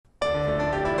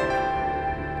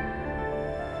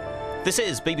This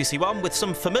is BBC One with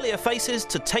some familiar faces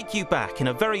to take you back in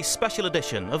a very special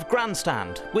edition of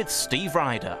Grandstand with Steve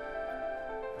Ryder.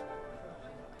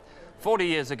 40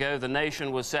 years ago, the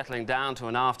nation was settling down to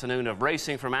an afternoon of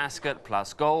racing from Ascot,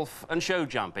 plus golf and show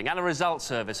jumping, and a results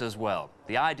service as well.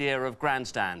 The idea of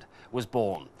Grandstand was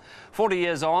born. 40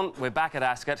 years on, we're back at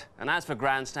Ascot, and as for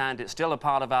Grandstand, it's still a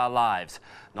part of our lives.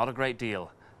 Not a great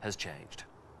deal has changed.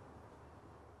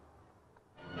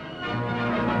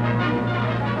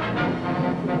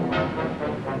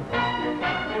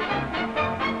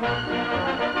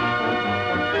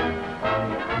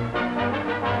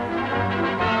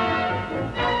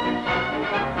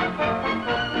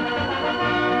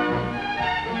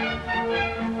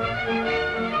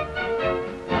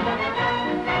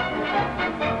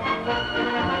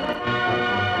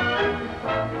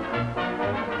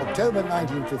 October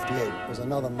 1958 was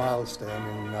another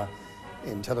milestone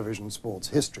in television sports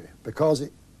history because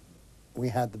we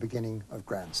had the beginning of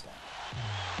Grandstand.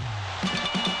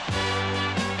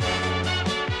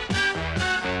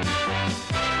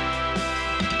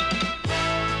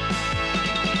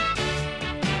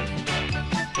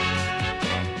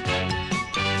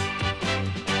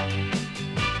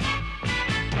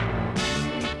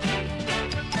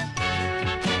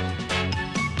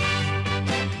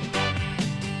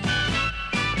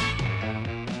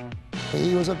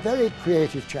 He was a very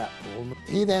creative chap, Paul.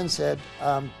 He then said,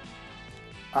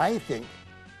 I think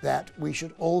that we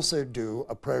should also do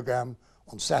a programme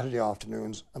on Saturday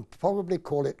afternoons and probably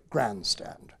call it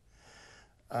Grandstand.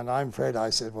 And I'm afraid I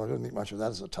said, well, I don't think much of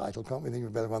that as a title. Can't we think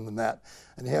of a better one than that?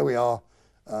 And here we are,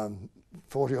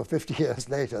 40 or 50 years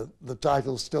later, the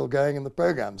title's still going and the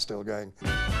programme's still going.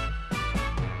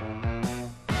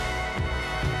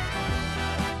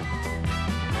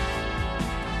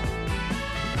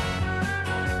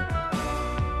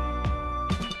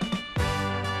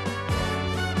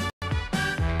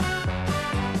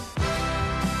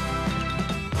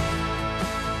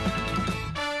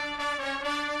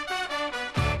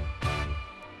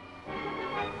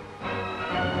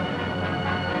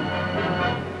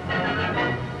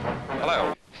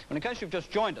 In case you've just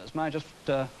joined us, may I just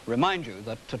remind you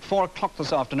that at 4 o'clock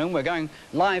this afternoon we're going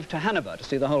live to Hanover to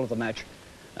see the whole of the match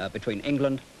between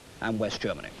England and West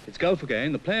Germany. It's golf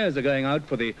again. The players are going out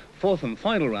for the fourth and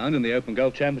final round in the Open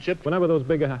Golf Championship. Whenever those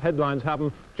bigger headlines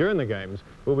happen during the games,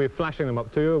 we'll be flashing them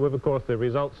up to you with, of course, the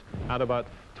results at about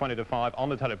 20 to 5 on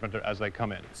the teleprinter as they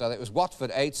come in. So it was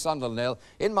Watford 8, Sunderland 0.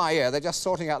 In my ear, they're just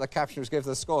sorting out the captions to give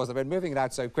the scores. They've been moving it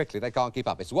out so quickly they can't keep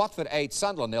up. It's Watford 8,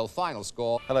 Sunderland 0, final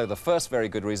score. Hello, the first very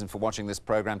good reason for watching this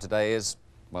programme today is,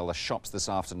 well, the shops this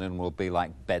afternoon will be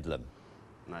like Bedlam.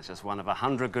 And that's just one of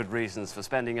 100 good reasons for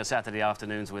spending your Saturday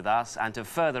afternoons with us, and to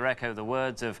further echo the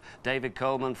words of David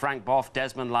Coleman, Frank Boff,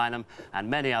 Desmond Lynham and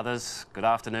many others, good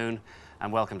afternoon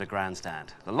and welcome to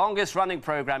Grandstand. The longest running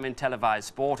programme in televised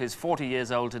sport is 40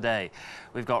 years old today.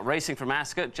 We've got Racing from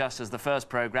Ascot, just as the first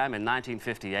programme in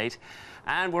 1958,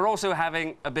 and we're also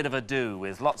having a bit of a do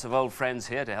with lots of old friends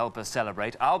here to help us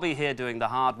celebrate. I'll be here doing the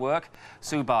hard work.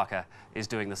 Sue Barker is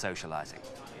doing the socialising.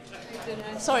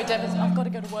 Sorry, Deb, I've got to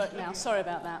go to work now. Sorry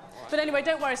about that. But anyway,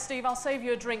 don't worry, Steve, I'll save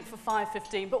you a drink for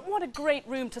 5:15. But what a great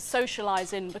room to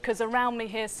socialise in, because around me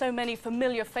here, so many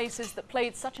familiar faces that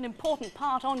played such an important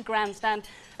part on Grandstand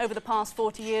over the past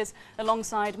 40 years,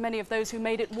 alongside many of those who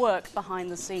made it work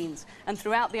behind the scenes. And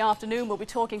throughout the afternoon, we'll be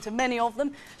talking to many of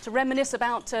them to reminisce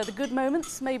about the good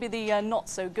moments, maybe the not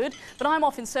so good. But I'm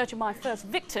off in search of my first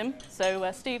victim,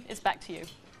 so Steve, it's back to you.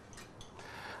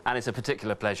 And it's a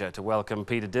particular pleasure to welcome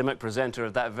Peter Dimmock, presenter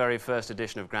of that very first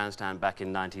edition of Grandstand back in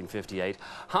 1958.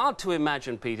 Hard to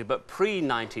imagine, Peter, but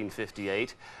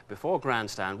pre-1958, before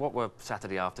Grandstand, what were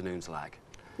Saturday afternoons like?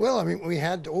 Well, I mean, we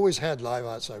had always had live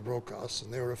outside broadcasts,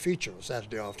 and they were a feature of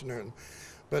Saturday afternoon.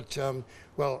 But,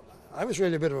 well, I was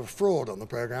really a bit of a fraud on the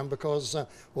programme because,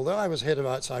 although I was head of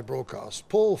outside broadcasts,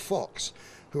 Paul Fox,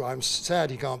 who I'm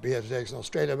sad he can't be here today, he's in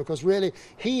Australia, because really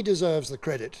he deserves the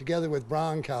credit, together with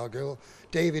Brian Cowgill,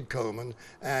 David Coleman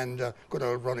and good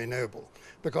old Ronnie Noble,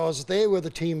 because they were the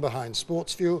team behind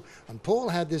Sportsview, and Paul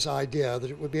had this idea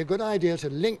that it would be a good idea to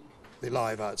link the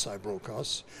live outside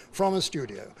broadcasts from a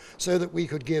studio so that we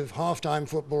could give half-time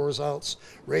football results,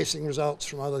 racing results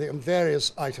from other things, and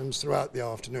various items throughout the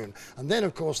afternoon. And then,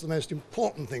 of course, the most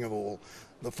important thing of all,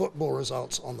 the football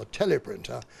results on the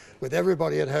teleprinter, with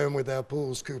everybody at home with their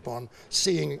Pools coupon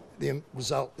seeing the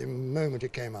result the moment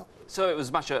it came up. So it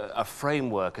was much a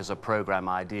framework as a programme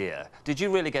idea. Did you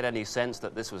really get any sense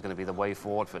that this was going to be the way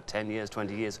forward for 10 years,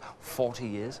 20 years, 40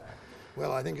 years?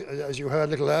 Well, I think, as you heard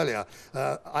a little earlier,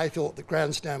 I thought that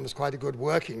Grandstand was quite a good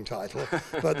working title,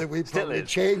 but that we'd probably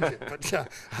change it. But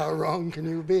how wrong can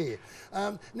you be?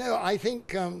 No, I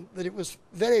think that it was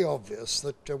very obvious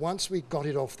that once we got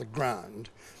it off the ground,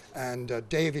 and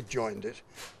David joined it,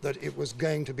 that it was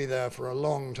going to be there for a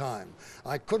long time.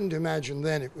 I couldn't imagine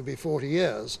then it would be 40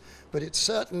 years, but it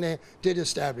certainly did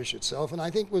establish itself, and I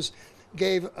think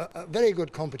gave a very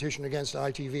good competition against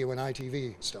ITV when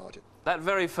ITV started. That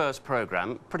very first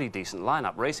programme, pretty decent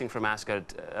lineup. Racing from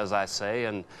Ascot, as I say,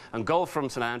 and golf from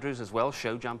St Andrews as well,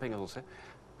 show jumping also.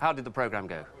 How did the programme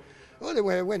go? Well,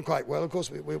 it went quite well. Of course,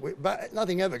 but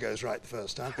nothing ever goes right the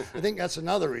first time. I think that's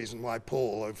another reason why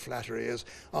Paul, of flattery, has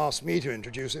asked me to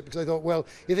introduce it, because I thought, well,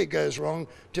 if it goes wrong,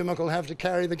 Dimmock will have to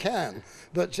carry the can.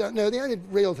 But no, the only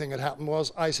real thing that happened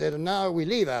was I said, and now we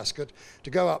leave Ascot to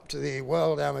go up to the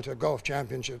World Amateur Golf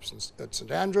Championships at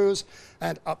St Andrews,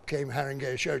 and up came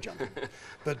Haringey show jumping.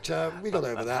 But we got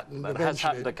over that. And that has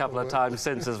happened a couple of times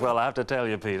since as well, I have to tell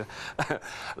you, Peter.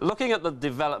 Looking at the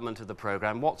development of the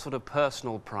programme, what sort of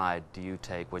personal pride do you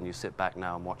take when you sit back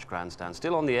now and watch Grandstand?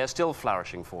 Still on the air, still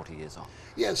flourishing 40 years on.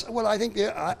 Yes, well, I think,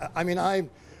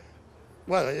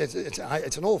 well,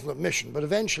 it's an awful admission, but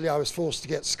eventually I was forced to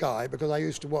get Sky, because I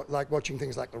used to like watching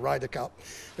things like the Ryder Cup,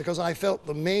 because I felt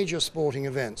the major sporting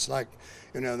events, like,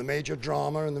 you know, the major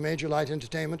drama and the major light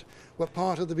entertainment, were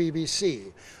part of the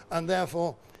BBC. And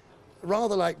therefore,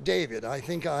 rather like David, I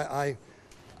think I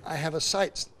have a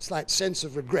slight sense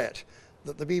of regret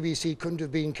that the BBC couldn't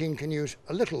have been King Canute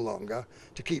a little longer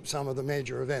to keep some of the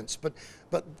major events. But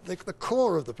the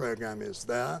core of the programme is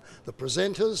there. The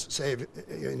presenters, say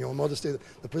in your modesty,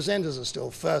 the presenters are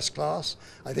still first class.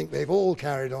 I think they've all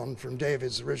carried on from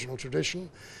David's original tradition.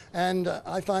 And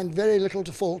I find very little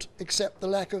to fault except the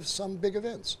lack of some big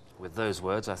events. With those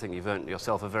words, I think you've earned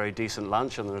yourself a very decent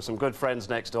lunch, and there are some good friends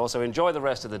next door, so enjoy the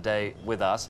rest of the day with us.